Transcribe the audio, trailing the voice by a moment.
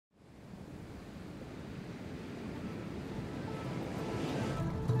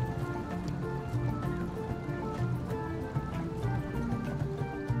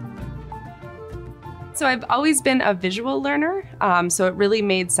So I've always been a visual learner, so it really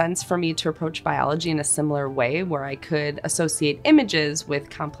made sense for me to approach biology in a similar way where I could associate images with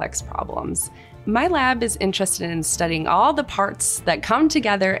complex problems. My lab is interested in studying all the parts that come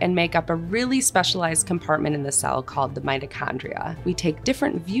together and make up a really specialized compartment in the cell called the mitochondria. We take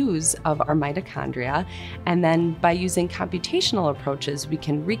different views of our mitochondria, and then by using computational approaches, we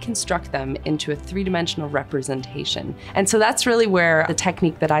can reconstruct them into a three-dimensional representation. And so that's really where the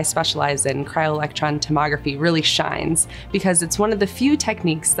technique that I specialize in, cryo-electron tomography, really shines, because it's one of the few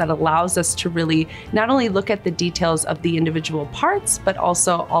techniques that allows us to really not only look at the details of the individual parts, but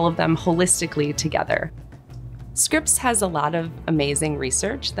also all of them holistically together. Scripps has a lot of amazing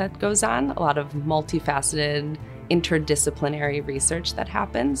research that goes on, a lot of multifaceted, interdisciplinary research that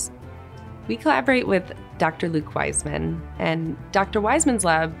happens. We collaborate with Dr. Luke Wiseman, and Dr. Wiseman's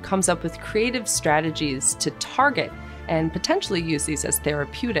lab comes up with creative strategies to target and potentially use these as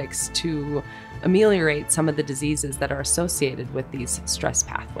therapeutics to ameliorate some of the diseases that are associated with these stress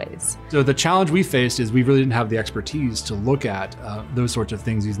pathways. So the challenge we faced is we really didn't have the expertise to look at those sorts of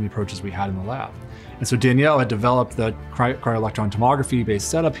things using the approaches we had in the lab. And so Danielle had developed the cryo-electron tomography based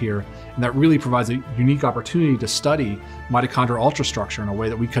setup here, and that really provides a unique opportunity to study mitochondrial ultrastructure in a way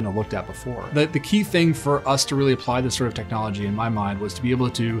that we couldn't have looked at before. The key thing for us to really apply this sort of technology, in my mind, was to be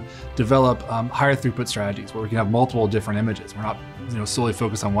able to develop higher throughput strategies where we can have multiple different images. We're not solely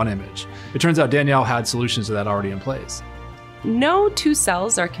focused on one image. It turns out Danielle had solutions to that already in place. No two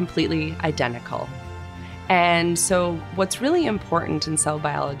cells are completely identical. And so what's really important in cell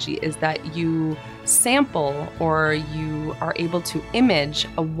biology is that you sample or you are able to image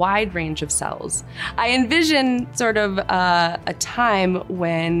a wide range of cells. I envision sort of a time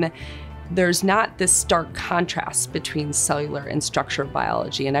when there's not this stark contrast between cellular and structural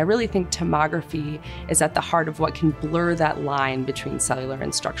biology. And I really think tomography is at the heart of what can blur that line between cellular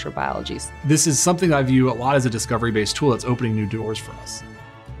and structural biologies. This is something I view a lot as a discovery-based tool that's opening new doors for us.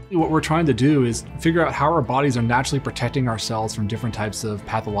 What we're trying to do is figure out how our bodies are naturally protecting ourselves from different types of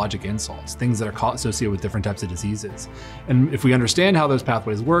pathologic insults, things that are associated with different types of diseases. And if we understand how those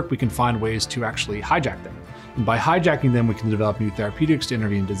pathways work, we can find ways to actually hijack them. And by hijacking them, we can develop new therapeutics to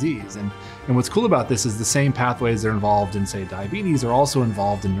intervene in disease. And what's cool about this is the same pathways that are involved in, say, diabetes are also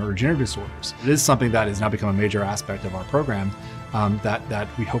involved in neurodegenerative disorders. It is something that has now become a major aspect of our program that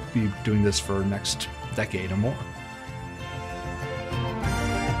we hope to be doing this for the next decade or more.